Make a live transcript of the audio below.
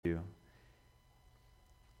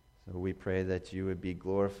So we pray that you would be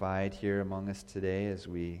glorified here among us today as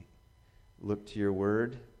we look to your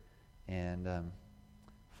word. And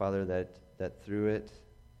Father, that through it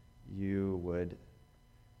you would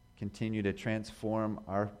continue to transform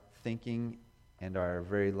our thinking and our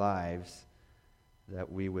very lives, that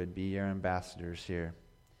we would be your ambassadors here.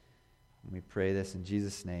 And we pray this in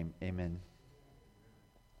Jesus' name. Amen.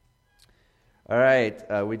 All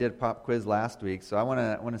right, we did pop quiz last week, so I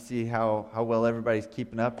want to see how well everybody's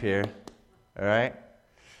keeping up here. All right?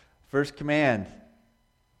 First command.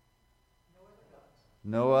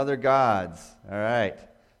 No other gods. All right.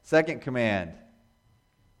 Second command.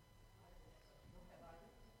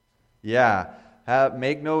 Yeah.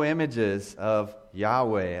 Make no images of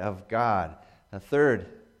Yahweh, of God. The third.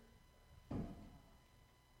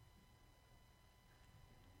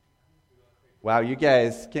 Wow, you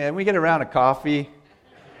guys, can we get a round of coffee?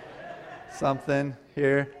 Something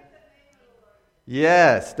here?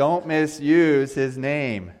 Yes, don't misuse his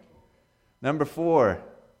name. Number 4.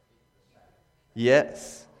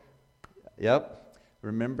 Yes. Yep.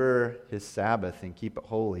 Remember his Sabbath and keep it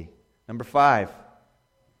holy. Number 5.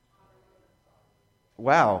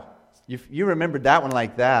 Wow, you remembered that one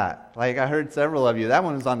like that. Like I heard several of you. That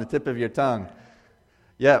one was on the tip of your tongue.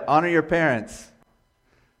 Yeah, honor your parents.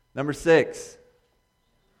 Number 6.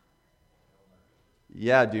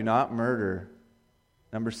 Yeah, do not murder.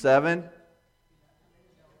 Number 7.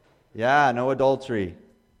 Yeah, no adultery.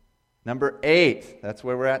 Number 8. That's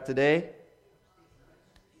where we're at today.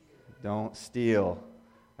 Don't steal.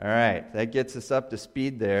 All right, that gets us up to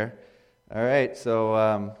speed there. All right,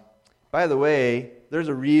 so by the way, there's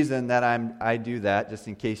a reason that I do that, just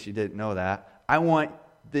in case you didn't know that. I want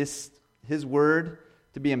his word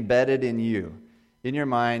to be embedded in you, in your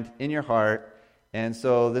mind, in your heart. And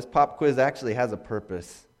so this pop quiz actually has a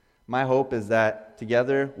purpose. My hope is that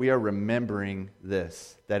together we are remembering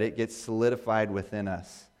this, that it gets solidified within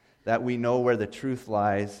us, that we know where the truth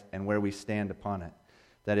lies and where we stand upon it,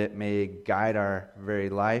 that it may guide our very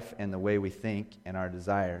life and the way we think and our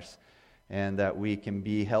desires, and that we can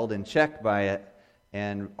be held in check by it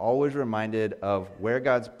and always reminded of where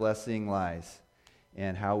God's blessing lies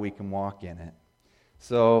and how we can walk in it.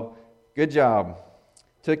 So, good job.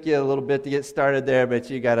 Took you a little bit to get started there, but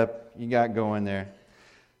you got going there.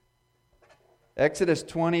 Exodus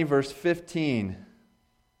 20, verse 15.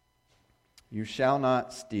 You shall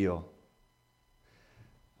not steal.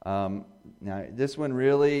 Now, this one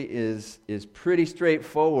really is pretty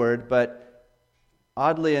straightforward, but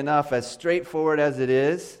oddly enough, as straightforward as it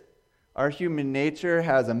is, our human nature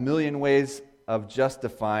has a million ways of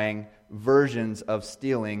justifying versions of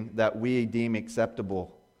stealing that we deem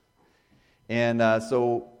acceptable. And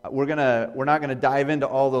so we're not going to dive into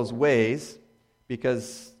all those ways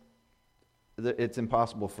because it's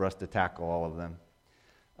impossible for us to tackle all of them.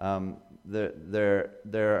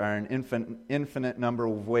 There are an infinite number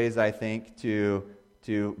of ways, I think, to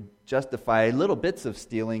justify little bits of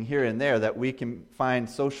stealing here and there that we can find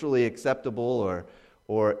socially acceptable or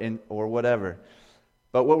whatever.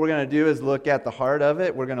 But what we're going to do is look at the heart of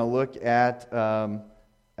it. We're going to look at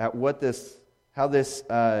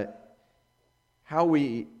how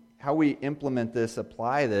we implement this,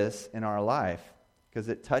 apply this in our life, because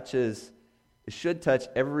it should touch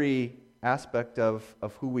every aspect of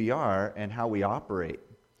who we are and how we operate.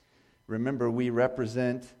 Remember, we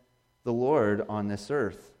represent the Lord on this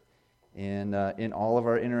earth and in all of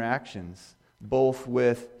our interactions, both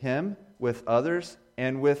with Him, with others,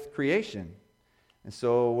 and with creation. And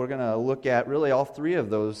so we're going to look at really all three of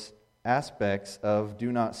those aspects of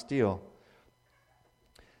do not steal.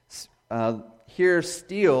 Here,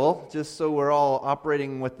 steal, just so we're all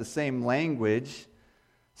operating with the same language,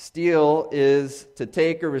 steal is to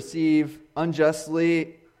take or receive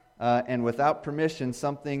unjustly and without permission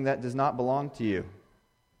something that does not belong to you.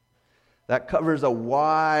 That covers a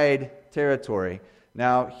wide territory.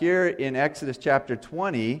 Now, here in Exodus chapter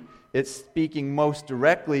 20, it's speaking most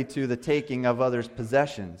directly to the taking of others'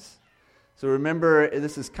 possessions. So remember,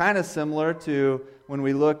 this is kind of similar to when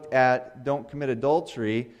we looked at don't commit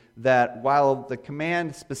adultery, that while the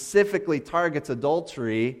command specifically targets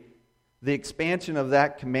adultery, the expansion of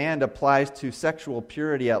that command applies to sexual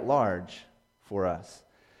purity at large for us.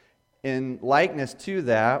 In likeness to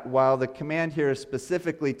that, while the command here is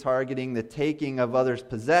specifically targeting the taking of others'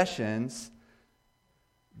 possessions,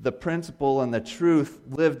 the principle and the truth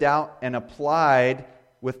lived out and applied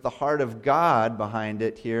with the heart of God behind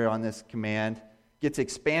it here on this command gets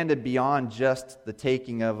expanded beyond just the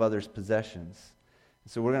taking of others' possessions.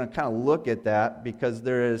 So we're going to kind of look at that because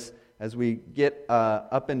there is, as we get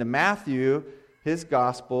up into Matthew, his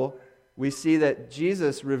gospel, we see that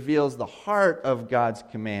Jesus reveals the heart of God's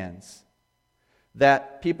commands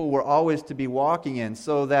that people were always to be walking in,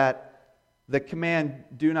 so that the command,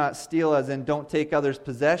 do not steal, as in don't take others'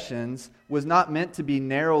 possessions, was not meant to be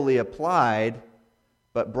narrowly applied,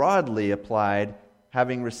 but broadly applied,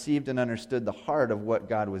 having received and understood the heart of what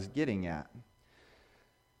God was getting at.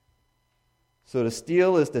 So to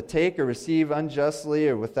steal is to take or receive unjustly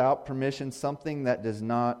or without permission something that does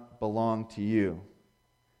not belong to you.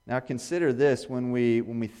 Now consider this when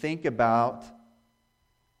we think about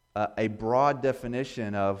a broad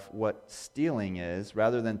definition of what stealing is,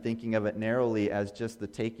 rather than thinking of it narrowly as just the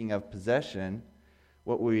taking of possession.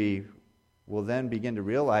 What we will then begin to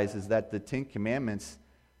realize is that the Ten Commandments,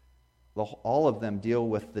 all of them deal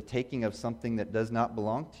with the taking of something that does not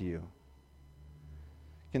belong to you.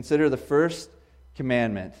 Consider the first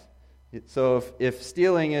commandment. So if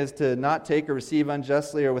stealing is to not take or receive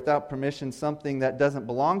unjustly or without permission something that doesn't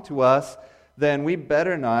belong to us, then we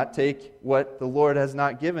better not take what the Lord has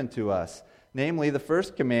not given to us. Namely, the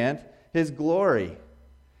first command, His glory.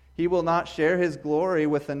 He will not share His glory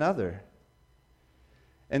with another.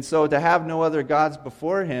 And so to have no other gods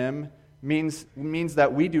before Him means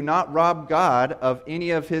that we do not rob God of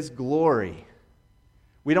any of His glory.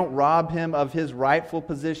 We don't rob Him of His rightful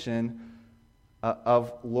position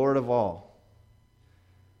of Lord of all.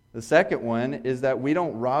 The second one is that we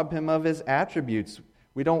don't rob Him of His attributes.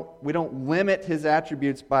 We don't limit His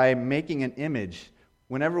attributes by making an image.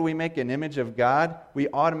 Whenever we make an image of God, we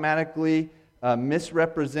automatically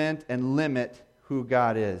misrepresent and limit who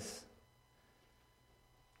God is.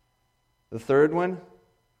 The third one,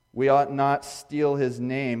 we ought not steal His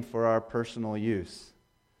name for our personal use.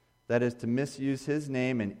 That is, to misuse His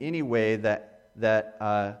name in any way that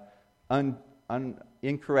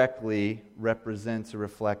incorrectly represents or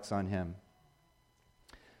reflects on Him.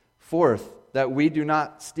 Fourth, that we do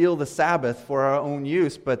not steal the Sabbath for our own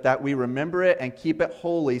use, but that we remember it and keep it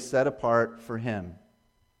holy, set apart for Him.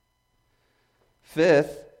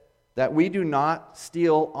 Fifth, that we do not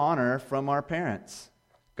steal honor from our parents.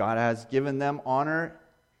 God has given them honor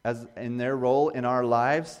as in their role in our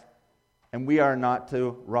lives, and we are not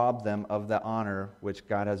to rob them of the honor which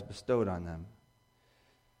God has bestowed on them.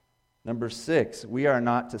 Number 6, we are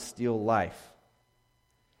not to steal life.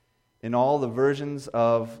 In all the versions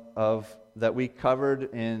of that we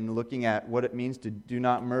covered in looking at what it means to do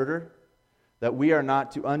not murder, that we are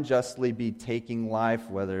not to unjustly be taking life,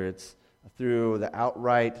 whether it's through the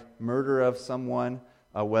outright murder of someone,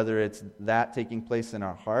 whether it's that taking place in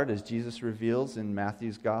our heart, as Jesus reveals in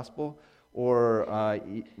Matthew's Gospel, or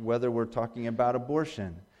whether we're talking about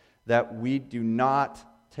abortion, that we do not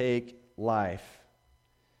take life.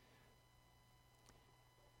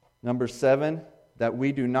 Number 7, that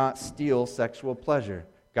we do not steal sexual pleasure.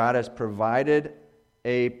 God has provided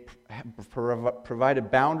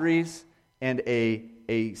boundaries and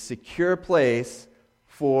a secure place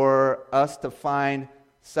for us to find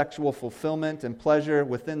sexual fulfillment and pleasure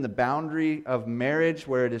within the boundary of marriage,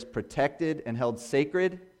 where it is protected and held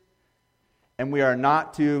sacred. And we are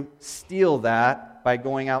not to steal that by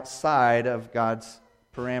going outside of God's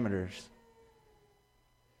parameters.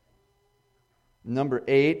 Number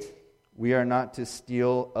 8, we are not to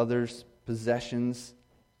steal others' possessions,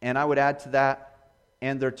 and I would add to that,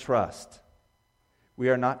 and their trust. We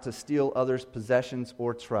are not to steal others' possessions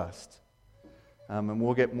or trust. And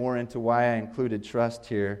we'll get more into why I included trust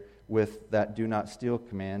here with that do not steal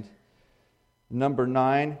command. Number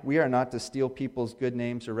 9, we are not to steal people's good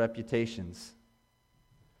names or reputations.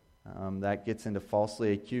 That gets into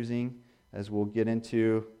falsely accusing, as we'll get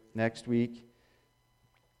into next week.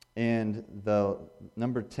 And the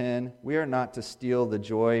number 10, we are not to steal the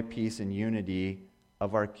joy, peace, and unity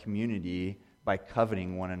of our community by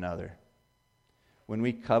coveting one another. When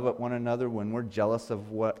we covet one another, when we're jealous of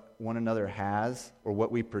what one another has or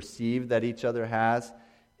what we perceive that each other has,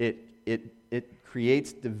 it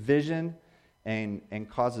creates division and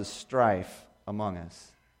causes strife among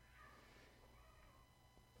us.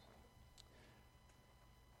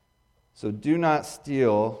 So do not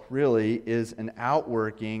steal really is an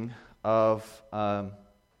outworking of,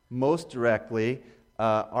 most directly,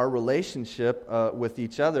 our relationship with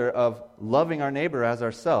each other of loving our neighbor as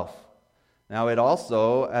ourselves. Now it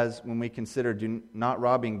also, as when we consider not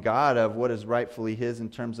robbing God of what is rightfully His in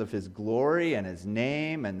terms of His glory and His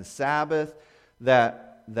name and the Sabbath,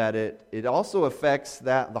 that it also affects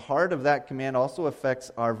that, the heart of that command also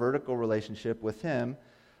affects our vertical relationship with Him.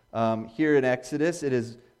 Here in Exodus, it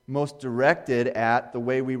is most directed at the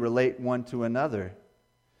way we relate one to another.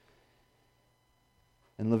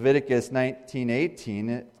 In Leviticus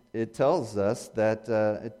 19:18, it tells us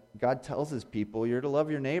that God tells His people, you're to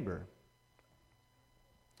love your neighbor.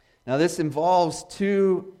 Now, this involves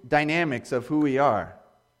two dynamics of who we are.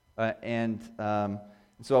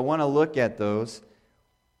 So I want to look at those.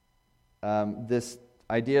 This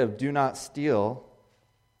idea of do not steal,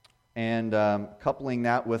 and coupling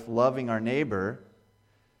that with loving our neighbor.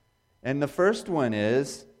 And the first one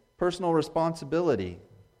is personal responsibility.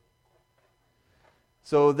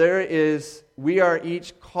 So we are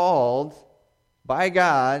each called by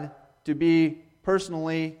God to be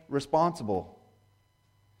personally responsible.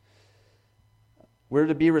 We're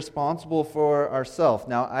to be responsible for ourselves.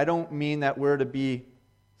 Now, I don't mean that we're to be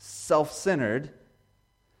self-centered,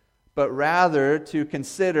 but rather to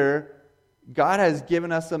consider God has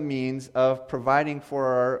given us a means of providing for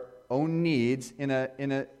our own needs in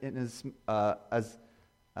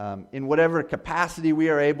whatever capacity we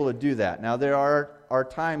are able to do that. Now, there are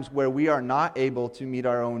times where we are not able to meet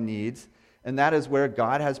our own needs, and that is where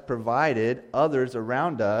God has provided others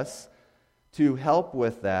around us to help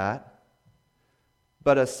with that.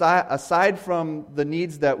 But aside from the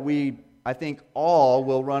needs that I think all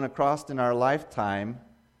will run across in our lifetime,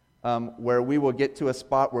 where we will get to a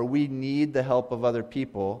spot where we need the help of other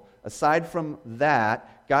people, aside from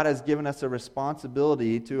that, God has given us a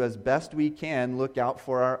responsibility to, as best we can, look out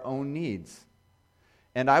for our own needs.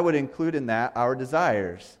 And I would include in that our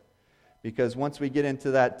desires. Because once we get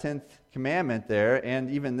into that 10th commandment there, and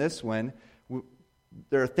even this one,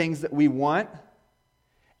 there are things that we want,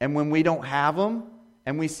 and when we don't have them,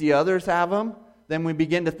 and we see others have them, then we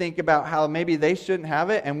begin to think about how maybe they shouldn't have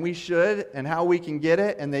it, and we should, and how we can get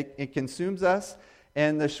it, and it consumes us.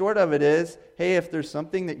 And the short of it is, hey, if there's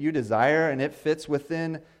something that you desire and it fits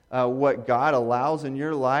within what God allows in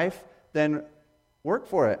your life, then work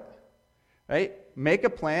for it, right? Make a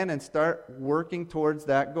plan and start working towards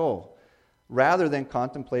that goal, rather than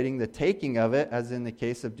contemplating the taking of it, as in the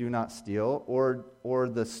case of do not steal, or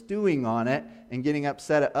the stewing on it and getting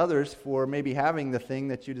upset at others for maybe having the thing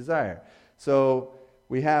that you desire. So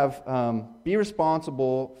we have be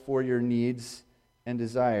responsible for your needs and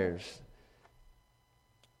desires.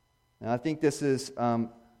 Now, I think this is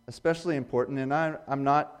especially important, and I'm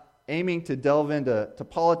not aiming to delve into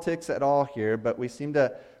politics at all here, but we seem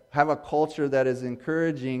to have a culture that is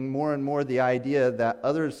encouraging more and more the idea that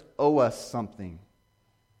others owe us something,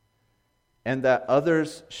 and that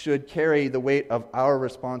others should carry the weight of our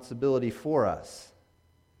responsibility for us.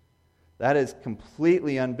 That is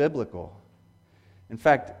completely unbiblical. In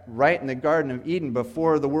fact, right in the Garden of Eden,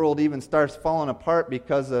 before the world even starts falling apart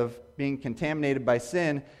because of being contaminated by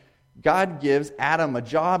sin, God gives Adam a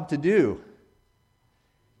job to do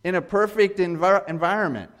in a perfect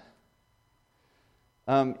environment.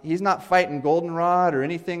 He's not fighting goldenrod or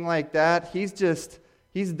anything like that. He's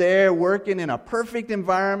there working in a perfect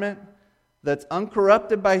environment that's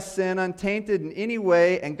uncorrupted by sin, untainted in any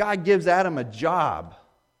way, and God gives Adam a job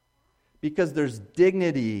because there's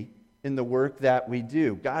dignity in the work that we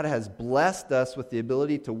do. God has blessed us with the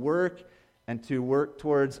ability to work and to work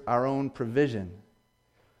towards our own provision.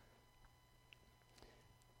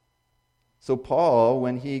 So Paul,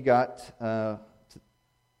 when he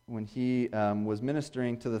was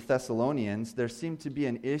ministering to the Thessalonians, there seemed to be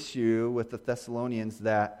an issue with the Thessalonians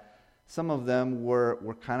that some of them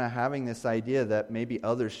were kind of having this idea that maybe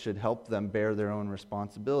others should help them bear their own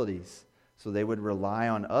responsibilities. So they would rely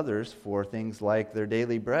on others for things like their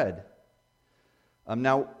daily bread.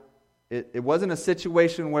 Now, it wasn't a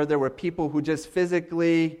situation where there were people who just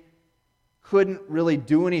physically couldn't really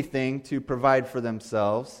do anything to provide for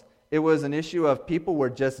themselves. It was an issue of people were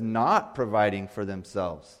just not providing for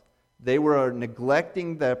themselves. They were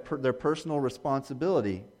neglecting their personal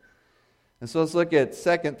responsibility. And so let's look at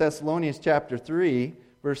 2 Thessalonians chapter 3,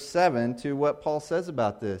 verse 7, to what Paul says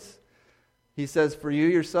about this. He says, "For you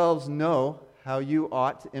yourselves know how you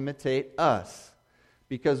ought to imitate us,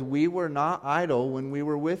 because we were not idle when we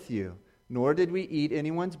were with you, nor did we eat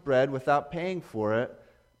anyone's bread without paying for it,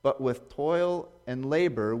 but with toil and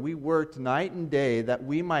labor we worked night and day that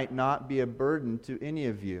we might not be a burden to any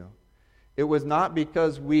of you. It was not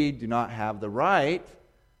because we do not have the right,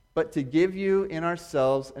 but to give you in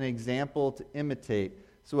ourselves an example to imitate."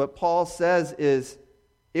 So what Paul says is,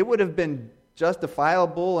 it would have been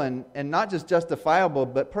justifiable, and not just justifiable,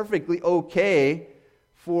 but perfectly okay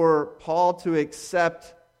for Paul to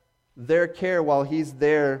accept their care while he's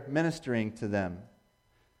there ministering to them.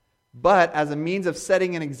 But as a means of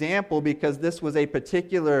setting an example, because this was a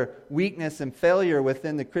particular weakness and failure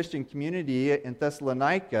within the Christian community in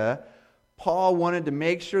Thessalonica, Paul wanted to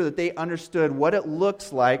make sure that they understood what it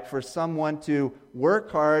looks like for someone to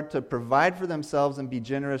work hard, to provide for themselves, and be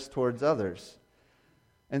generous towards others.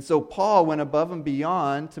 And so Paul went above and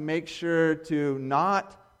beyond to make sure to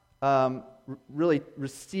not really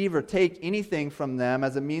receive or take anything from them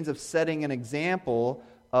as a means of setting an example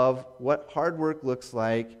of what hard work looks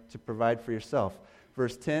like to provide for yourself.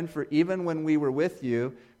 Verse 10, for even when we were with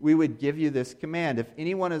you, we would give you this command. If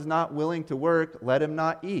anyone is not willing to work, let him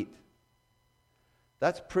not eat.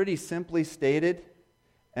 That's pretty simply stated,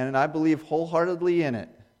 and I believe wholeheartedly in it.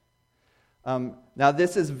 Now,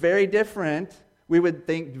 this is very different. We would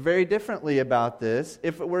think very differently about this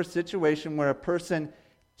if it were a situation where a person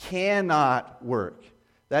cannot work.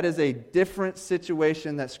 That is a different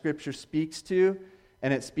situation that Scripture speaks to,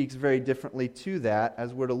 and it speaks very differently to that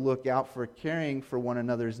as we're to look out for caring for one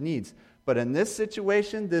another's needs. But in this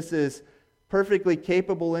situation, this is perfectly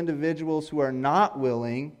capable individuals who are not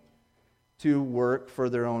willing to work for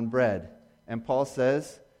their own bread. And Paul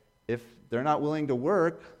says, if they're not willing to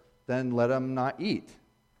work, then let them not eat.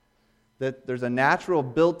 That there's a natural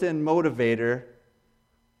built-in motivator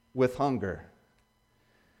with hunger.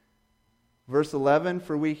 Verse 11,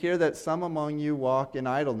 for we hear that some among you walk in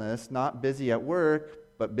idleness, not busy at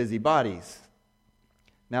work, but busybodies.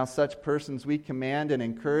 Now such persons we command and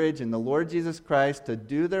encourage in the Lord Jesus Christ to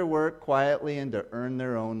do their work quietly and to earn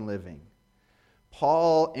their own living.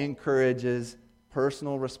 Paul encourages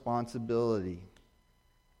personal responsibility.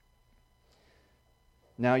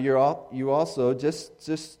 Now you also,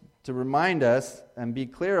 just to remind us and be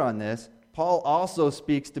clear on this, Paul also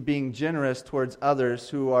speaks to being generous towards others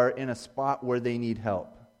who are in a spot where they need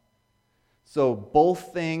help. So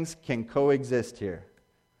both things can coexist here.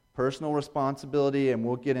 Personal responsibility, and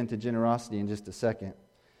we'll get into generosity in just a second.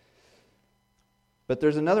 But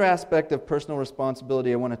there's another aspect of personal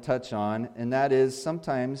responsibility I want to touch on, and that is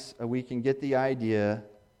sometimes we can get the idea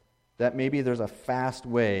that maybe there's a fast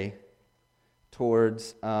way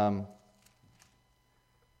towards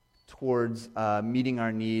meeting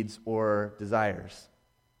our needs or desires.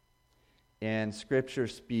 And Scripture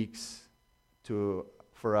speaks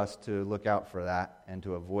for us to look out for that and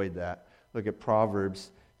to avoid that. Look at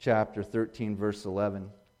Proverbs chapter 13, verse 11.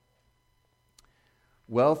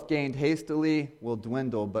 Wealth gained hastily will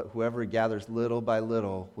dwindle, but whoever gathers little by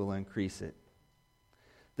little will increase it.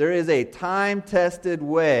 There is a time-tested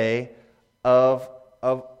way of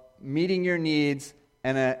meeting your needs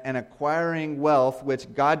and acquiring wealth,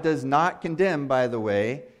 which God does not condemn, by the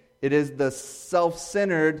way. It is the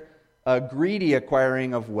self-centered, greedy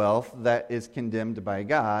acquiring of wealth that is condemned by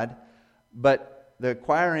God. But the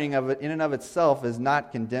acquiring of it in and of itself is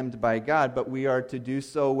not condemned by God, but we are to do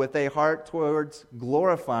so with a heart towards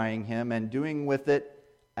glorifying Him and doing with it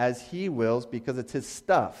as He wills, because it's His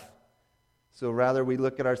stuff. So rather we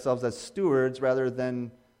look at ourselves as stewards rather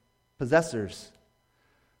than possessors.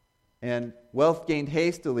 And wealth gained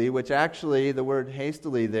hastily, which actually the word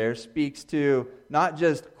hastily there speaks to not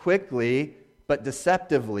just quickly, but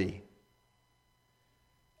deceptively.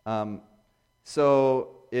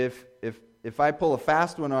 So if I pull a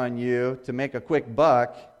fast one on you to make a quick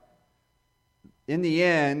buck, in the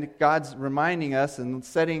end, God's reminding us and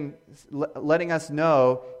letting us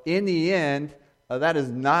know, in the end, that is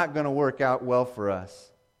not going to work out well for us.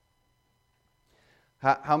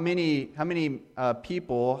 How many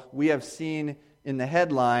people we have seen in the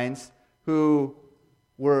headlines who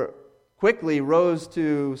were quickly rose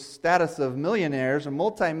to status of millionaires or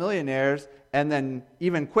multimillionaires, and then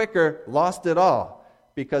even quicker lost it all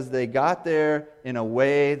because they got there in a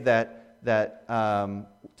way that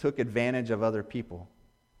took advantage of other people.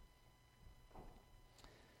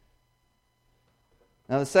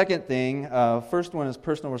 Now the second thing, first one is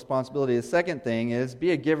personal responsibility. The second thing is be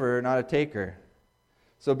a giver, not a taker.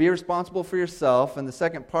 So be responsible for yourself, and the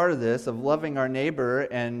second part of this, of loving our neighbor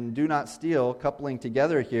and do not steal, coupling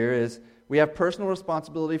together here, is we have personal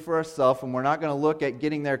responsibility for ourselves, and we're not going to look at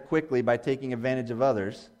getting there quickly by taking advantage of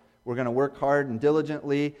others. We're going to work hard and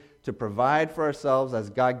diligently to provide for ourselves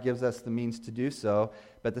as God gives us the means to do so.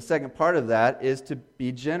 But the second part of that is to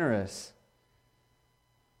be generous.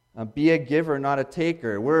 Be a giver, not a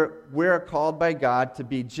taker. We're called by God to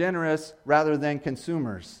be generous rather than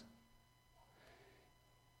consumers.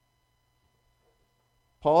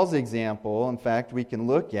 Paul's example, in fact, we can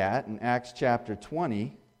look at in Acts chapter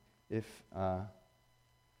 20, if I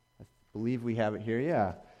believe we have it here,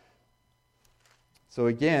 yeah. So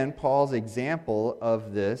again, Paul's example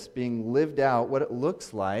of this being lived out, what it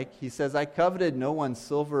looks like, he says, I coveted no one's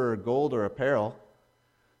silver or gold or apparel.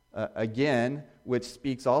 Again, which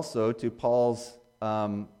speaks also to Paul's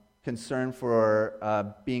concern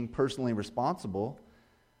for being personally responsible.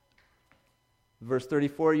 Verse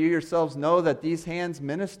 34, you yourselves know that these hands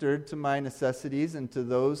ministered to my necessities and to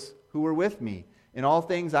those who were with me. In all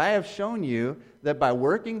things I have shown you that by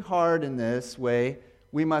working hard in this way,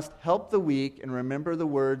 we must help the weak and remember the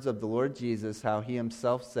words of the Lord Jesus, how he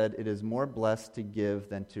himself said, "It is more blessed to give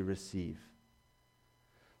than to receive."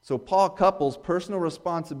 So Paul couples personal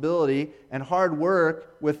responsibility and hard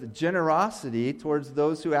work with generosity towards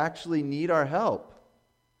those who actually need our help.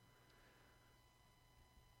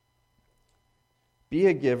 Be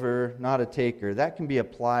a giver, not a taker. That can be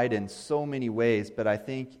applied in so many ways, but I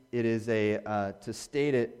think it is to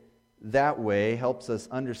state it that way helps us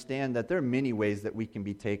understand that there are many ways that we can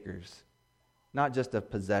be takers, not just of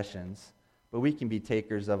possessions, but we can be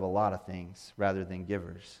takers of a lot of things rather than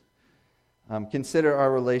givers. Consider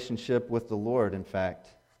our relationship with the Lord, in fact.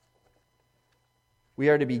 We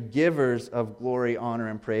are to be givers of glory, honor,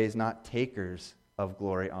 and praise, not takers of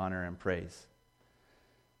glory, honor, and praise.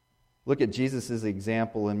 Look at Jesus'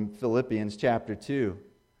 example in Philippians chapter 2.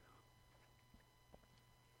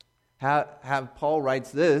 Paul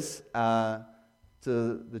writes this to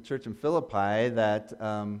the church in Philippi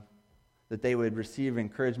that they would receive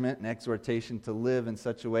encouragement and exhortation to live in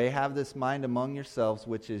such a way. Have this mind among yourselves,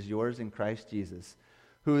 which is yours in Christ Jesus,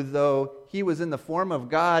 who, though he was in the form of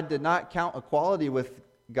God, did not count equality with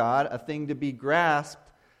God a thing to be grasped,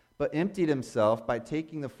 but emptied himself by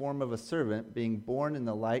taking the form of a servant, being born in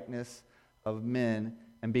the likeness of men,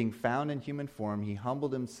 and being found in human form, he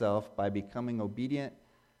humbled himself by becoming obedient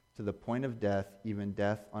to the point of death, even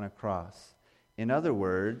death on a cross. In other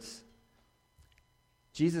words,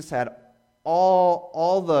 Jesus had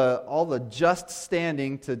all the just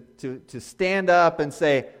standing to stand up and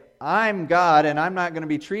say, "I'm God, and I'm not going to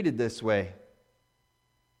be treated this way.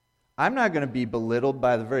 I'm not going to be belittled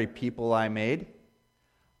by the very people I made.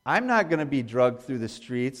 I'm not going to be dragged through the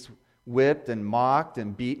streets, whipped and mocked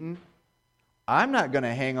and beaten. I'm not going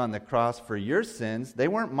to hang on the cross for your sins. They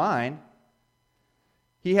weren't mine."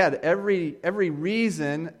 He had every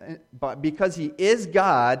reason, because he is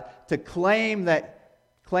God, to claim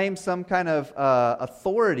some kind of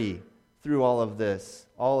authority through all of this,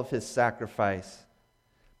 all of his sacrifice.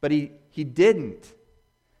 But he didn't.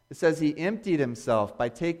 It says he emptied himself by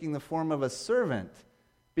taking the form of a servant,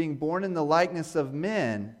 being born in the likeness of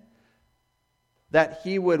men, that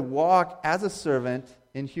he would walk as a servant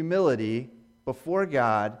in humility before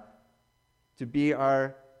God to be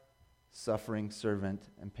our suffering servant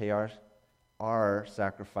and pay our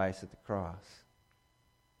sacrifice at the cross.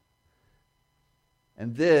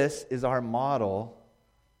 And this is our model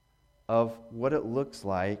of what it looks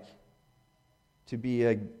like to be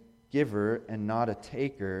a giver and not a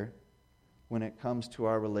taker when it comes to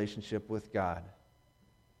our relationship with God.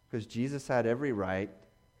 Because Jesus had every right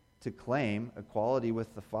to claim equality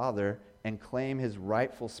with the Father and claim his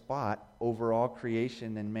rightful spot over all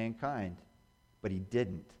creation and mankind. But he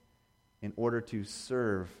didn't, in order to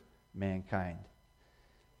serve mankind.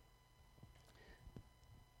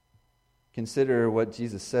 Consider what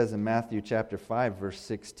Jesus says in Matthew chapter 5, verse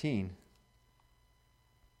 16. It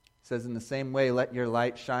says, "In the same way, let your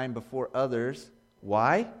light shine before others."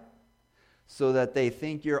 Why? So that they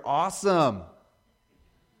think you're awesome.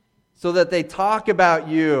 So that they talk about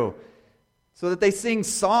you. So that they sing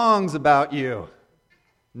songs about you.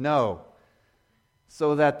 No.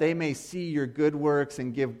 So that they may see your good works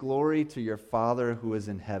and give glory to your Father who is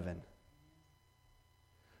in heaven.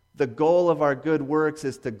 The goal of our good works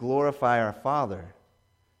is to glorify our Father.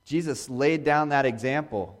 Jesus laid down that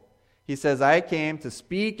example. He says, "I came to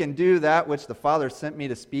speak and do that which the Father sent me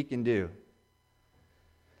to speak and do."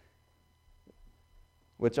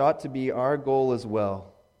 Which ought to be our goal as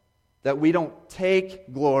well. That we don't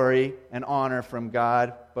take glory and honor from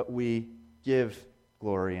God, but we give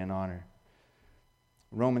glory and honor.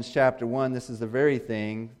 Romans chapter 1, this is the very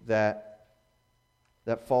thing that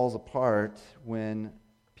falls apart when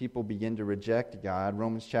people begin to reject God.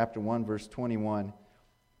 Romans chapter 1, verse 21.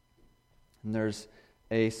 And there's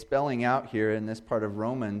a spelling out here in this part of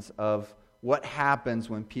Romans of what happens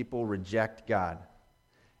when people reject God.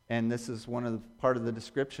 And this is part of the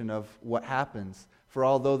description of what happens. For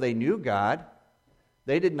although they knew God,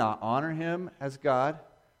 they did not honor him as God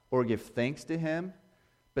or give thanks to him,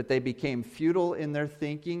 but they became futile in their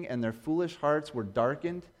thinking, and their foolish hearts were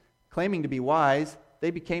darkened. Claiming to be wise, they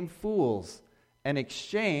became fools and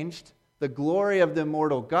exchanged the glory of the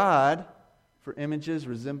immortal God for images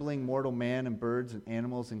resembling mortal man and birds and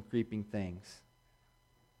animals and creeping things.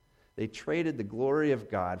 They traded the glory of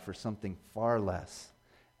God for something far less,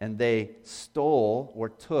 and they stole or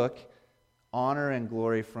took honor and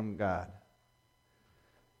glory from God.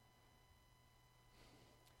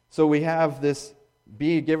 So we have this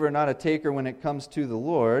be a giver, not a taker when it comes to the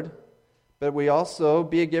Lord, but we also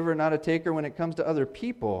be a giver, not a taker when it comes to other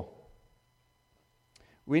people.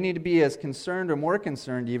 We need to be as concerned or more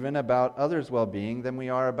concerned even about others' well-being than we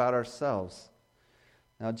are about ourselves.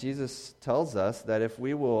 Now, Jesus tells us that if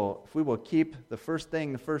we will keep the first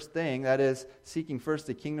thing, that is, seeking first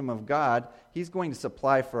the kingdom of God, He's going to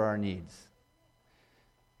supply for our needs.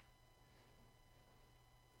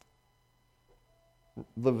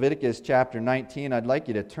 Leviticus chapter 19, I'd like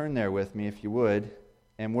you to turn there with me if you would,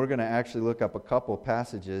 and we're going to actually look up a couple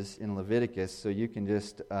passages in Leviticus, so you can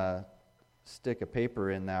just stick a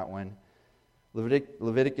paper in that one.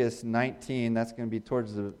 Leviticus 19, that's going to be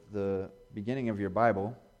towards the beginning of your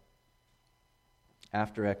Bible,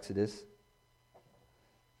 after Exodus.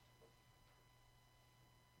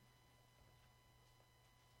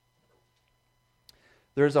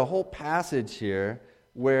 There's a whole passage here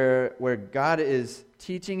where God is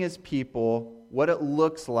teaching His people what it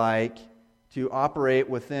looks like to operate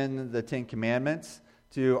within the Ten Commandments,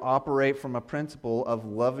 to operate from a principle of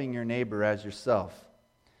loving your neighbor as yourself.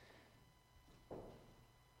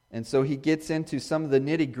 And so He gets into some of the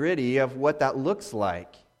nitty-gritty of what that looks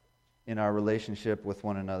like in our relationship with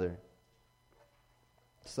one another.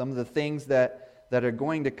 Some of the things that are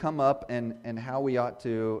going to come up and how we ought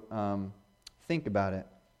to think about it.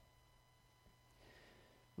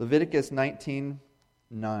 Leviticus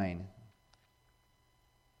 19:9.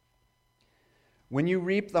 When you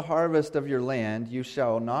reap the harvest of your land, you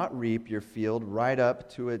shall not reap your field right up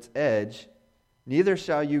to its edge, neither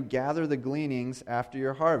shall you gather the gleanings after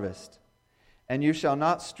your harvest. And you shall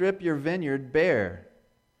not strip your vineyard bare,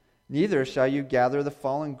 neither shall you gather the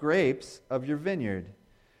fallen grapes of your vineyard.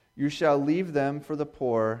 You shall leave them for the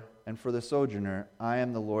poor and for the sojourner. I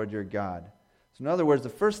am the Lord your God. So in other words, the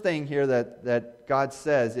first thing here that God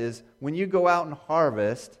says is, when you go out and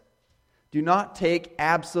harvest, do not take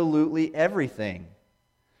absolutely everything.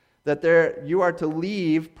 That you are to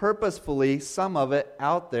leave purposefully some of it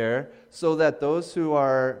out there so that those who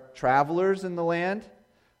are travelers in the land,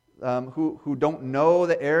 who don't know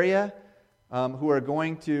the area, who are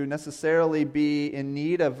going to necessarily be in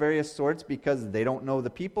need of various sorts because they don't know the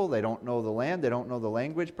people, they don't know the land, they don't know the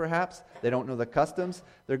language perhaps, they don't know the customs,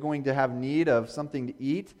 they're going to have need of something to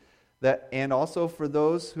eat. And also for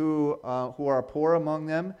those who are poor among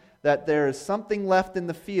them, that there is something left in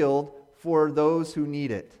the field for those who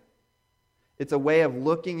need it. It's a way of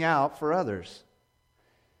looking out for others.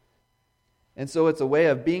 And so it's a way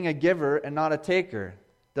of being a giver and not a taker.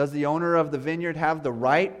 Does the owner of the vineyard have the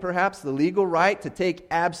right, perhaps, the legal right, to take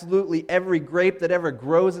absolutely every grape that ever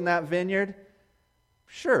grows in that vineyard?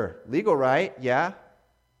 Sure, legal right, yeah.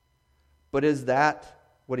 But is that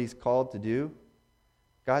what he's called to do?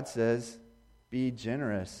 God says, be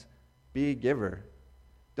generous, be a giver.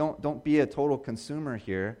 Don't be a total consumer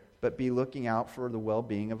here, but be looking out for the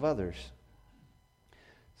well-being of others.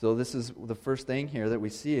 So this is the first thing here that we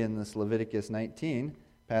see in this Leviticus 19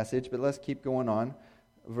 passage, but let's keep going on.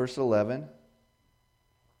 Verse 11,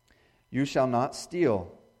 you shall not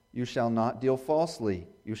steal, you shall not deal falsely,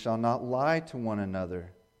 you shall not lie to one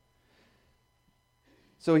another.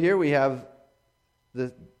 So here we have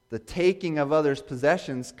the taking of others'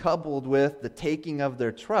 possessions coupled with the taking of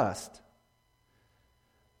their trust.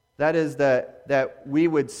 That is that we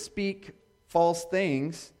would speak false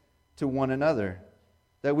things to one another,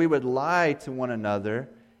 that we would lie to one another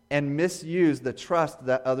and misuse the trust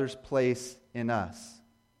that others place in us,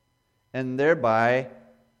 and thereby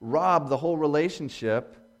rob the whole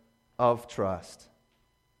relationship of trust.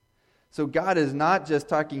 So God is not just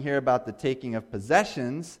talking here about the taking of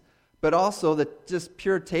possessions, but also the just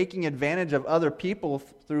pure taking advantage of other people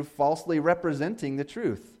through falsely representing the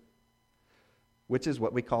truth, which is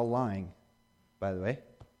what we call lying, by the way.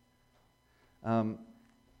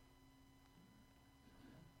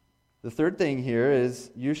 The third thing here is,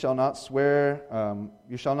 you shall not swear.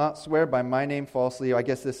 You shall not swear by my name falsely. I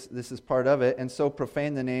guess this is part of it. And so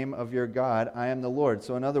profane the name of your God. I am the Lord.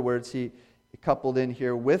 So in other words, he coupled in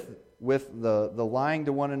here with the lying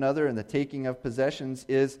to one another and the taking of possessions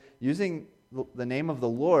is using the name of the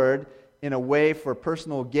Lord in a way for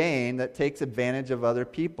personal gain that takes advantage of other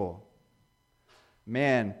people.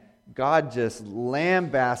 Man, God just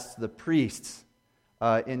lambasts the priests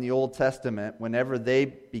in the Old Testament whenever they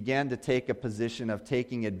began to take a position of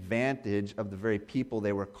taking advantage of the very people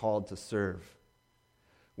they were called to serve.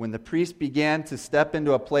 When the priests began to step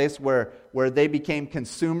into a place where they became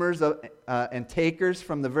consumers and takers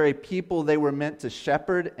from the very people they were meant to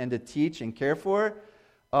shepherd and to teach and care for,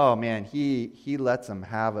 oh man, he lets them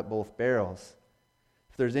have at both barrels.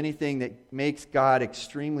 If there's anything that makes God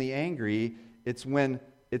extremely angry, it's when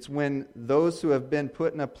those who have been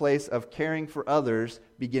put in a place of caring for others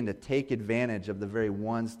begin to take advantage of the very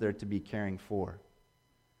ones they're to be caring for.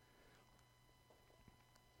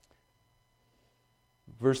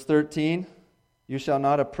 Verse 13, you shall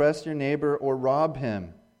not oppress your neighbor or rob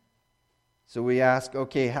him. So we ask,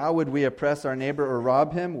 okay, how would we oppress our neighbor or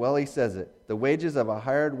rob him? Well, he says it. The wages of a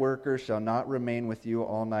hired worker shall not remain with you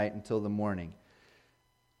all night until the morning.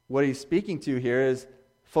 What he's speaking to here is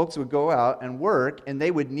folks would go out and work, and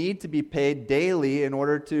they would need to be paid daily in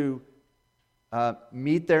order to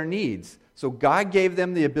meet their needs. So God gave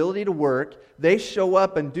them the ability to work. They show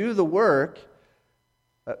up and do the work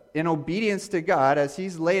in obedience to God as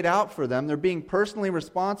He's laid out for them. They're being personally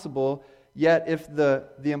responsible. Yet if the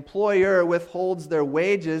employer withholds their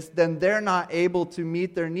wages, then they're not able to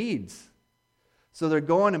meet their needs. So they're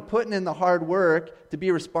going and putting in the hard work to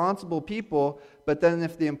be responsible people, but then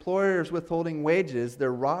if the employer is withholding wages,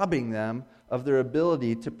 they're robbing them of their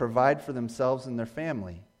ability to provide for themselves and their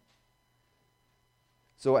family.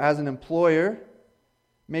 So as an employer,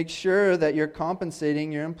 make sure that you're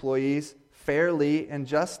compensating your employees fairly and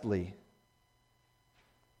justly.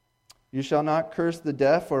 You shall not curse the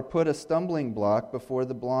deaf or put a stumbling block before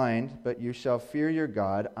the blind, but you shall fear your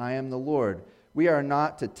God. I am the Lord. We are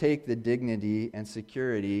not to take the dignity and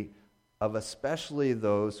security of especially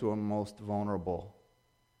those who are most vulnerable.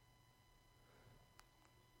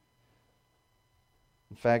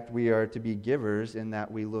 In fact, we are to be givers in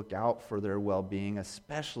that we look out for their well-being,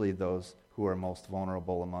 especially those who are most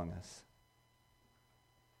vulnerable among us.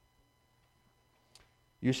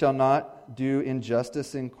 You shall not do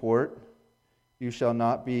injustice in court. You shall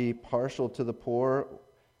not be partial to the poor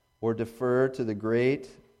or defer to the great,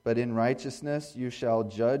 but in righteousness you shall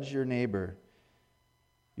judge your neighbor.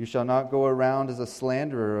 You shall not go around as a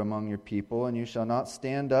slanderer among your people, and you shall not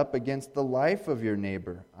stand up against the life of your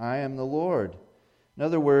neighbor. I am the Lord. In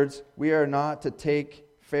other words, we are not to take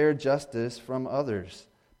fair justice from others,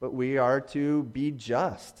 but we are to be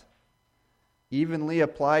just, evenly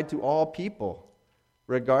applied to all people,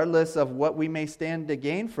 regardless of what we may stand to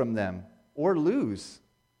gain from them or lose.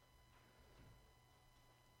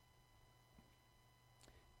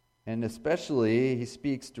 And especially, he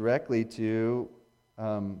speaks directly to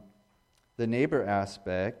the neighbor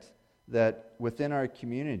aspect, that within our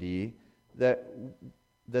community, that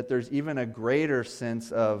there's even a greater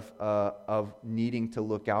sense of needing to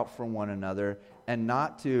look out for one another and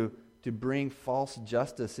not to bring false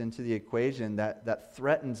justice into the equation that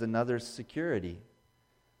threatens another's security.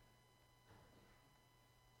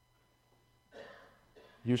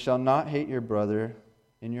 You shall not hate your brother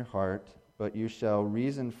in your heart, but you shall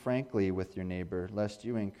reason frankly with your neighbor, lest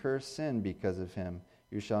you incur sin because of him.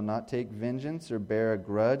 You shall not take vengeance or bear a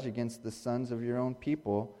grudge against the sons of your own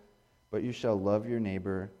people, but you shall love your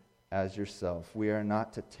neighbor as yourself. We are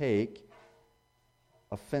not to take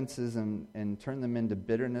offenses and turn them into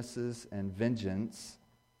bitternesses and vengeance,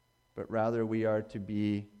 but rather we are to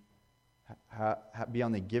be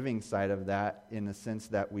on the giving side of that, in the sense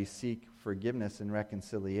that we seek forgiveness and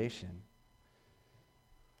reconciliation.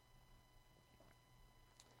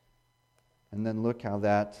 And then look how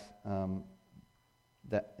that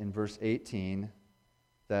in verse 18,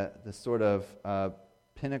 that the sort of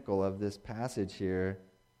pinnacle of this passage here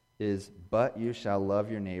is, but you shall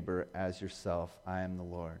love your neighbor as yourself. I am the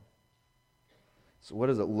Lord. So what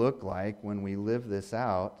does it look like when we live this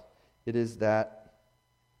out? It is that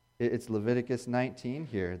it's Leviticus 19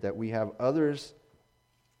 here, that we have others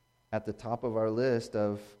at the top of our list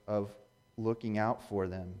of looking out for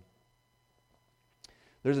them.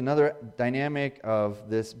 There's another dynamic of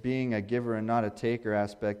this being a giver and not a taker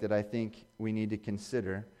aspect that I think we need to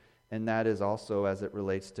consider, and that is also as it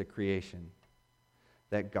relates to creation.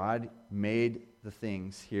 That God made the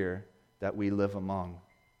things here that we live among,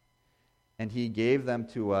 and He gave them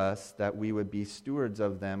to us that we would be stewards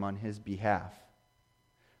of them on His behalf.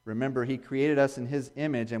 Remember, He created us in His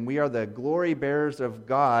image, and we are the glory bearers of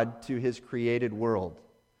God to His created world.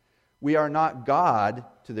 We are not God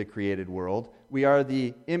to the created world. We are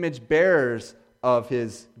the image bearers of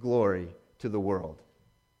His glory to the world.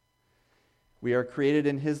 We are created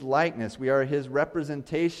in His likeness. We are His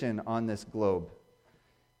representation on this globe.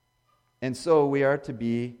 And so we are to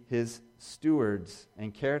be His stewards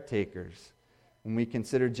and caretakers. When we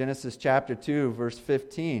consider Genesis chapter 2, verse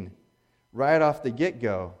 15, right off the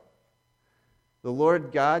get-go, the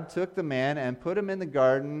Lord God took the man and put him in the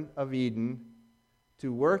Garden of Eden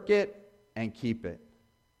to work it and keep it.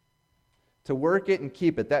 To work it and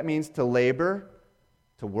keep it. That means to labor,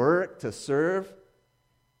 to work, to serve,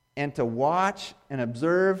 and to watch and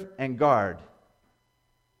observe and guard.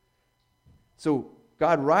 So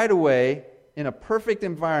God right away, in a perfect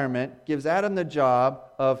environment, gives Adam the job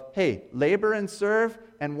of, hey, labor and serve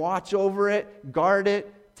and watch over it, guard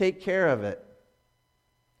it, take care of it.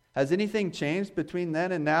 Has anything changed between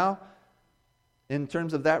then and now? in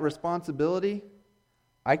terms of that responsibility,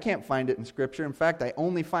 I can't find it in Scripture. In fact, I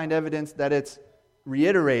only find evidence that it's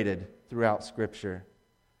reiterated throughout Scripture,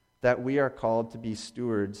 that we are called to be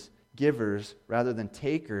stewards, givers, rather than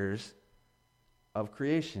takers of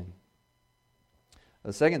creation.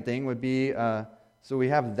 The second thing would be, so we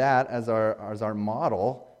have that as our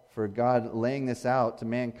model for God laying this out to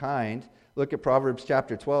mankind. Look at Proverbs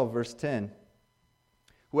chapter 12, verse 10.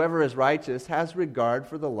 Whoever is righteous has regard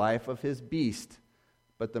for the life of his beast,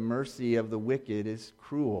 but the mercy of the wicked is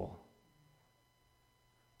cruel.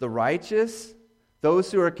 The righteous,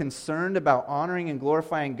 those who are concerned about honoring and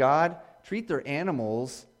glorifying God, treat their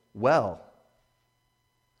animals well.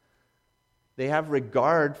 They have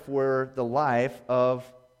regard for the life of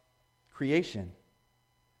creation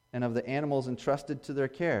and of the animals entrusted to their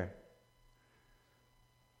care.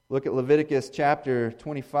 Look at Leviticus chapter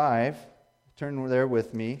 25. Turn there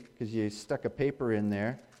with me because you stuck a paper in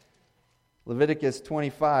there. Leviticus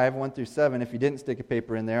 25, 1 through 7. If you didn't stick a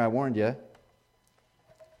paper in there, I warned you.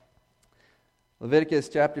 Leviticus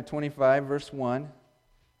chapter 25, verse 1.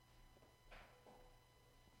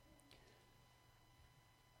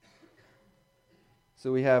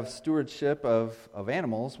 So we have stewardship of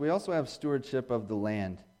animals. We also have stewardship of the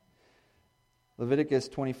land. Leviticus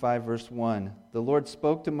 25, verse 1. The Lord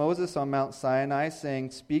spoke to Moses on Mount Sinai, saying,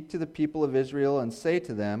 "Speak to the people of Israel and say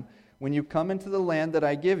to them, when you come into the land that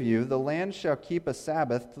I give you, the land shall keep a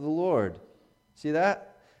Sabbath to the Lord." See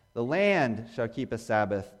that? The land shall keep a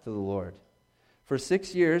Sabbath to the Lord. For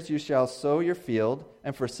 6 years you shall sow your field,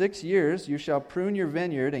 and for 6 years you shall prune your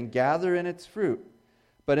vineyard and gather in its fruit.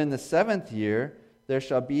 But in the 7th year there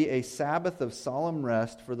shall be a Sabbath of solemn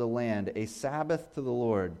rest for the land, a Sabbath to the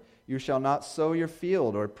Lord. You shall not sow your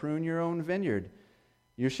field or prune your own vineyard.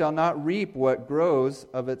 You shall not reap what grows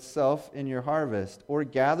of itself in your harvest, or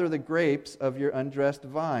gather the grapes of your undressed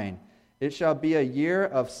vine. It shall be a year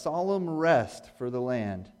of solemn rest for the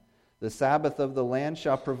land. The Sabbath of the land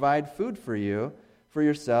shall provide food for you, for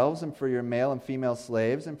yourselves and for your male and female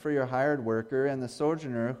slaves, and for your hired worker and the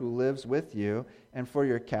sojourner who lives with you, and for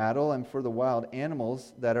your cattle and for the wild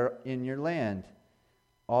animals that are in your land.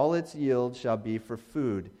 All its yield shall be for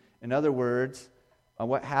food. In other words,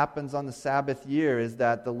 what happens on the Sabbath year is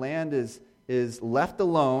that the land is left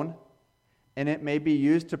alone, and it may be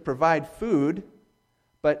used to provide food,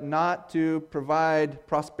 but not to provide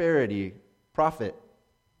prosperity, profit.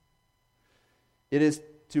 It is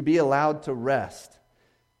to be allowed to rest.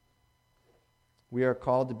 We are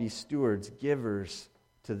called to be stewards, givers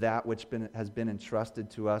to that which has been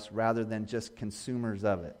entrusted to us, rather than just consumers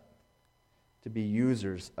of it, to be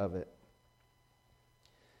users of it.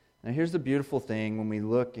 Now here's the beautiful thing when we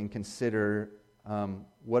look and consider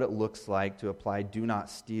what it looks like to apply do not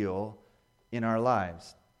steal in our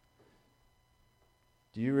lives.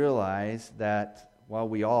 Do you realize that while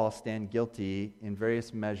we all stand guilty in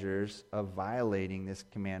various measures of violating this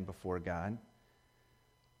command before God,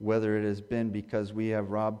 whether it has been because we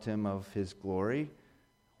have robbed Him of His glory,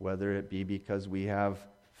 whether it be because we have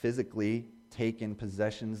physically taken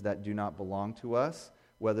possessions that do not belong to us,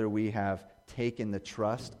 whether we have taken the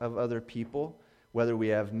trust of other people, whether we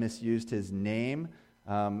have misused His name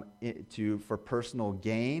for personal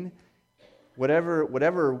gain,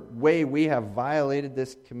 whatever way we have violated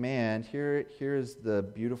this command, here's the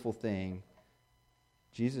beautiful thing.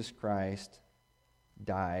 Jesus Christ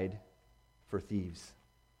died for thieves.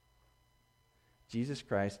 Jesus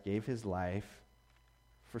Christ gave His life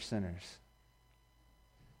for sinners.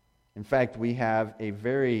 In fact, we have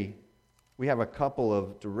a couple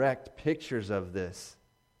of direct pictures of this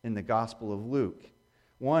in the Gospel of Luke.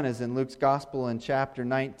 One is in Luke's Gospel in chapter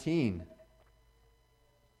 19.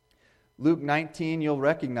 Luke 19, you'll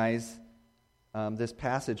recognize this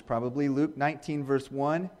passage probably. Luke 19, verse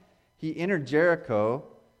 1, He entered Jericho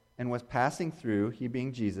and was passing through, he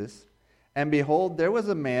being Jesus, and behold, there was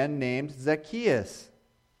a man named Zacchaeus.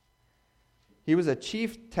 He was a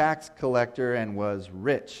chief tax collector and was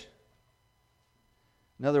rich.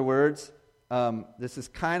 In other words, this is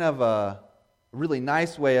kind of a really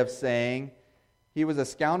nice way of saying he was a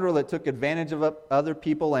scoundrel that took advantage of other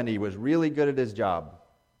people, and he was really good at his job.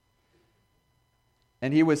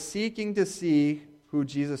 And he was seeking to see who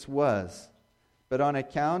Jesus was, but on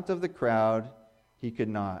account of the crowd, he could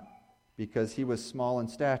not, because he was small in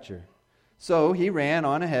stature. So he ran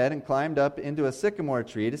on ahead and climbed up into a sycamore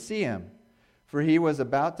tree to see him, for he was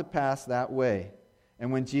about to pass that way.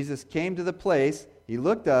 And when Jesus came to the place, he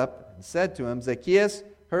looked up and said to him, "Zacchaeus,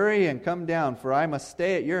 hurry and come down, for I must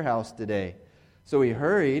stay at your house today." So he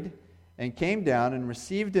hurried and came down and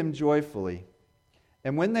received him joyfully.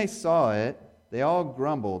 And when they saw it, they all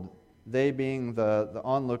grumbled, they being the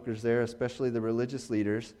onlookers there, especially the religious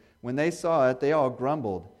leaders, when they saw it, they all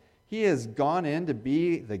grumbled. He has gone in to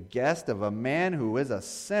be the guest of a man who is a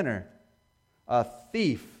sinner, a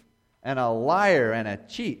thief, and a liar, and a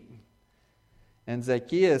cheat. And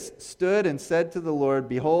Zacchaeus stood and said to the Lord,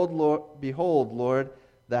 Behold, Lord,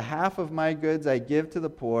 the half of my goods I give to the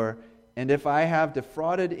poor, and if I have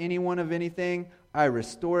defrauded anyone of anything, I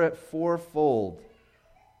restore it fourfold.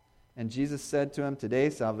 And Jesus said to him, Today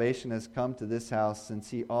salvation has come to this house, since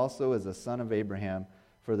he also is a son of Abraham.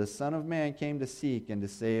 For the Son of Man came to seek and to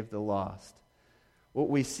save the lost. What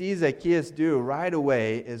we see Zacchaeus do right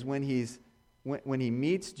away is when he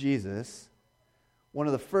meets Jesus, one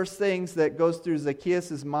of the first things that goes through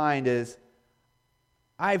Zacchaeus' mind is,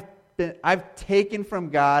 I've taken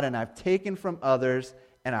from God and I've taken from others,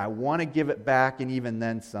 and I want to give it back, and even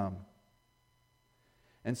then some.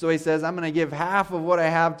 And so he says, I'm going to give half of what I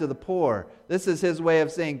have to the poor. This is his way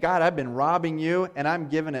of saying, God, I've been robbing you, and I'm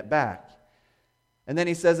giving it back. And then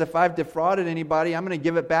he says, if I've defrauded anybody, I'm going to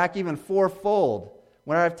give it back even fourfold.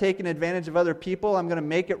 When I've taken advantage of other people, I'm going to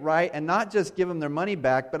make it right, and not just give them their money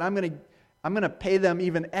back, but I'm going to pay them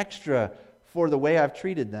even extra for the way I've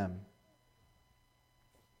treated them.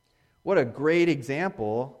 What a great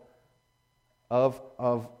example of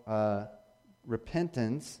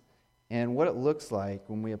repentance and what it looks like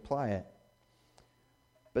when we apply it.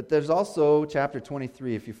 But there's also chapter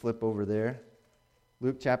 23, if you flip over there.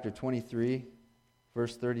 Luke chapter 23,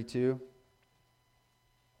 verse 32.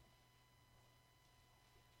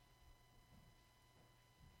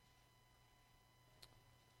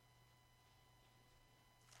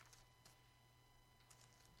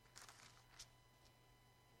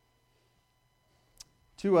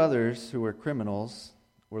 Two others who were criminals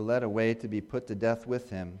were led away to be put to death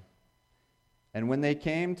with him. And when they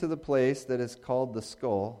came to the place that is called the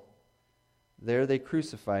Skull, there they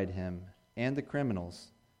crucified him and the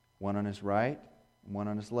criminals, one on his right and one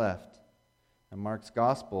on his left. And Mark's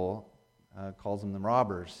gospel calls them the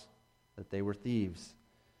robbers, that they were thieves.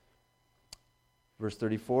 Verse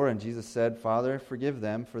 34, and Jesus said, Father, forgive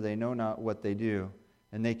them, for they know not what they do.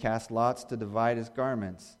 And they cast lots to divide his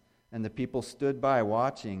garments. And the people stood by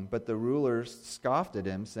watching, but the rulers scoffed at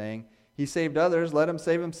him, saying, He saved others, let him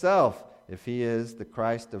save himself, if he is the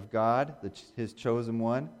Christ of God, his chosen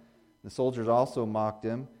one. The soldiers also mocked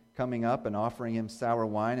him, coming up and offering him sour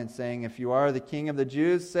wine, and saying, If you are the King of the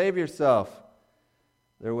Jews, save yourself.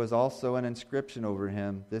 There was also an inscription over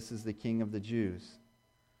him, This is the King of the Jews.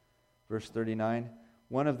 Verse 39,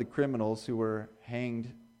 one of the criminals who were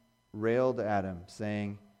hanged railed at him,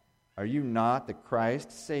 saying, Are you not the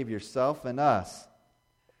Christ? Save yourself and us.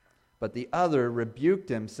 But the other rebuked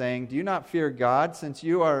him, saying, Do you not fear God, since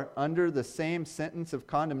you are under the same sentence of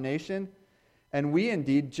condemnation? And we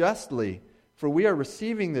indeed justly, for we are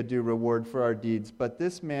receiving the due reward for our deeds, but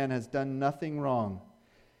this man has done nothing wrong.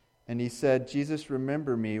 And he said, Jesus,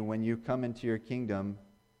 remember me when you come into your kingdom.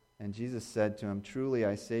 And Jesus said to him, Truly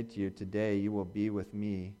I say to you, today you will be with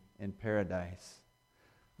me in paradise.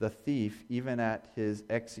 The thief, even at his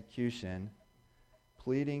execution,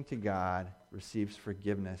 pleading to God, receives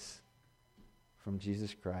forgiveness from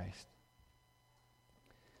Jesus Christ.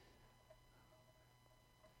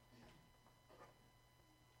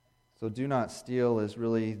 So do not steal is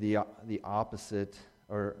really the opposite,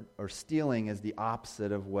 or stealing is the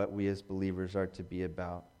opposite of what we as believers are to be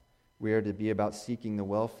about. We are to be about seeking the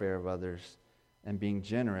welfare of others and being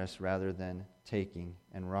generous rather than taking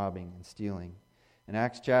and robbing and stealing. In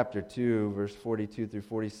Acts chapter 2, verse 42 through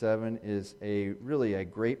 47 is really a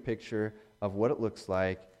great picture of what it looks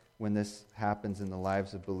like when this happens in the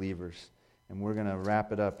lives of believers. And we're going to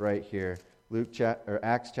wrap it up right here.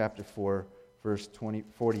 Acts chapter 4, verse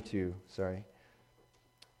 42.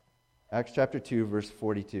 Acts chapter 2, verse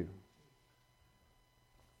 42.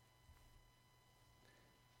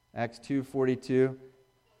 Acts 2:42.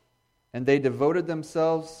 And they devoted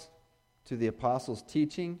themselves to the apostles'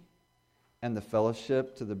 teaching and the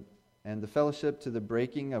fellowship to the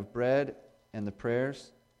breaking of bread and the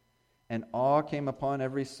prayers. And awe came upon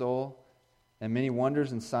every soul, and many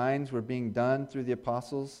wonders and signs were being done through the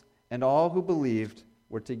apostles, and all who believed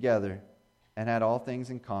were together and had all things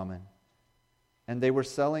in common. And they were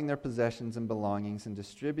selling their possessions and belongings and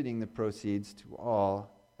distributing the proceeds to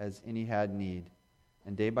all as any had need.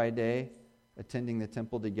 And day by day, attending the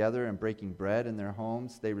temple together and breaking bread in their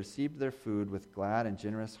homes, they received their food with glad and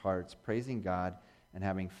generous hearts, praising God and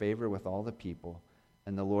having favor with all the people.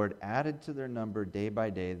 And the Lord added to their number day by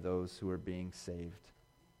day those who were being saved.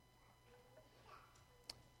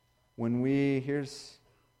 Here's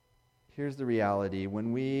the reality.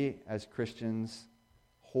 When we as Christians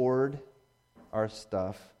hoard our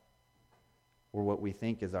stuff, or what we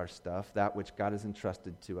think is our stuff, that which God has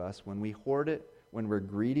entrusted to us, when we hoard it, when we're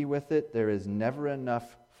greedy with it, there is never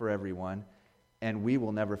enough for everyone, and we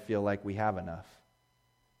will never feel like we have enough.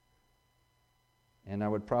 And I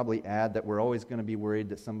would probably add that we're always going to be worried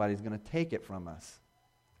that somebody's going to take it from us.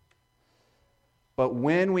 But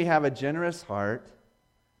when we have a generous heart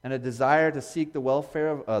and a desire to seek the welfare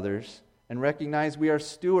of others and recognize we are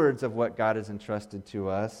stewards of what God has entrusted to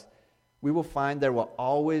us, we will find there will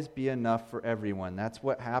always be enough for everyone. That's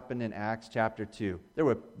what happened in Acts chapter 2. There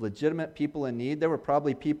were legitimate people in need. There were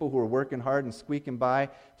probably people who were working hard and squeaking by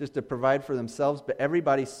just to provide for themselves, but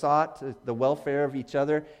everybody sought the welfare of each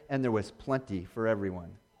other, and there was plenty for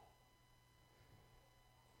everyone.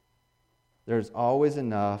 There's always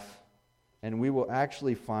enough, and we will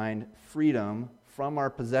actually find freedom from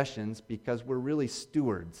our possessions because we're really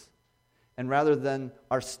stewards. And rather than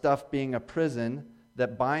our stuff being a prison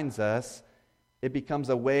that binds us, it becomes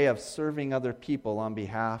a way of serving other people on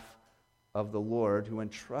behalf of the Lord who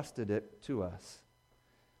entrusted it to us.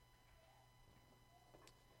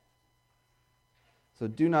 So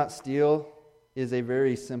do not steal is a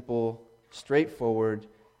very simple, straightforward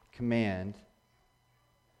command.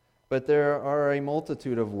 But there are a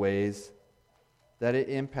multitude of ways that it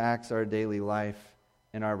impacts our daily life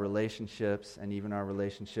and our relationships and even our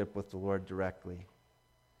relationship with the Lord directly.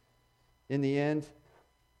 In the end,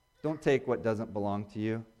 don't take what doesn't belong to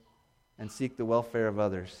you and seek the welfare of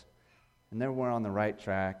others. And then we're on the right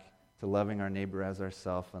track to loving our neighbor as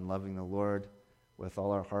ourselves and loving the Lord with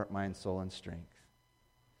all our heart, mind, soul, and strength.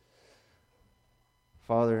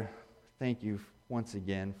 Father, thank you once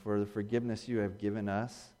again for the forgiveness you have given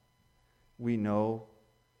us. We know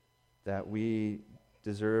that we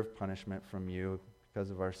deserve punishment from you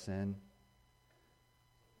because of our sin,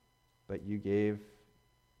 but you gave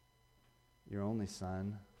your only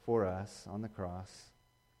Son for us on the cross,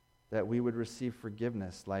 that we would receive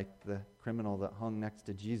forgiveness like the criminal that hung next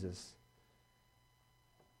to Jesus,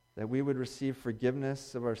 that we would receive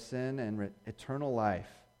forgiveness of our sin and eternal life.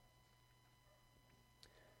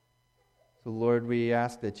 So Lord, we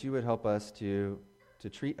ask that you would help us to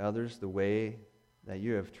treat others the way that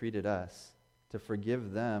you have treated us, to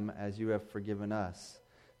forgive them as you have forgiven us,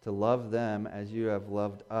 to love them as you have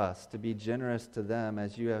loved us, to be generous to them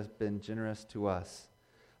as you have been generous to us.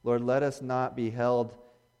 Lord, let us not be held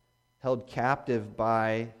captive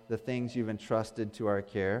by the things you've entrusted to our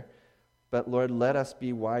care, but Lord, let us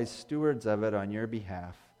be wise stewards of it on your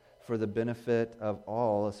behalf for the benefit of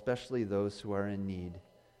all, especially those who are in need.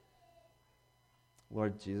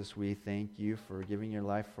 Lord Jesus, we thank you for giving your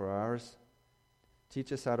life for ours.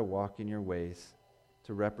 Teach us how to walk in your ways,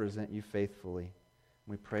 to represent you faithfully.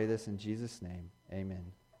 We pray this in Jesus' name.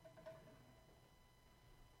 Amen.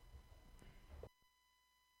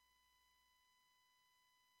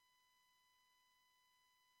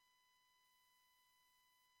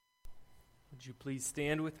 Would you please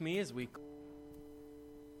stand with me as we...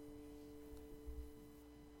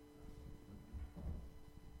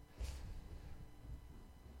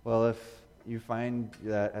 Well, if you find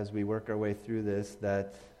that as we work our way through this,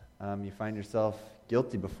 that you find yourself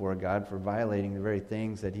guilty before God for violating the very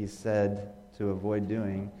things that He's said to avoid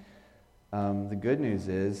doing, the good news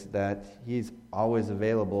is that He's always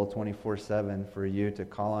available 24/7 for you to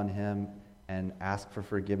call on Him and ask for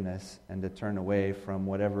forgiveness and to turn away from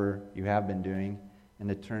whatever you have been doing and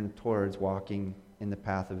to turn towards walking in the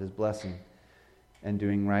path of His blessing and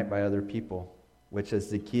doing right by other people, which, as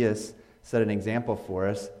Zacchaeus set an example for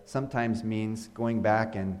us, sometimes means going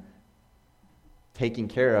back and taking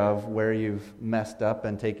care of where you've messed up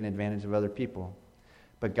and taken advantage of other people.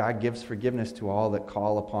 But God gives forgiveness to all that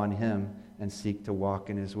call upon Him and seek to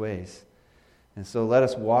walk in His ways. And so let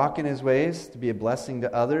us walk in His ways to be a blessing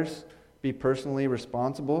to others, be personally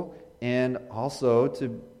responsible, and also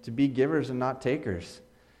to be givers and not takers.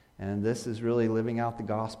 And this is really living out the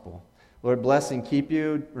gospel. Lord bless and keep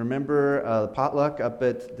you. Remember the potluck up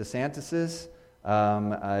at DeSantis's.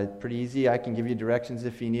 Pretty easy. I can give you directions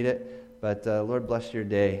if you need it. But Lord bless your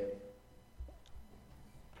day.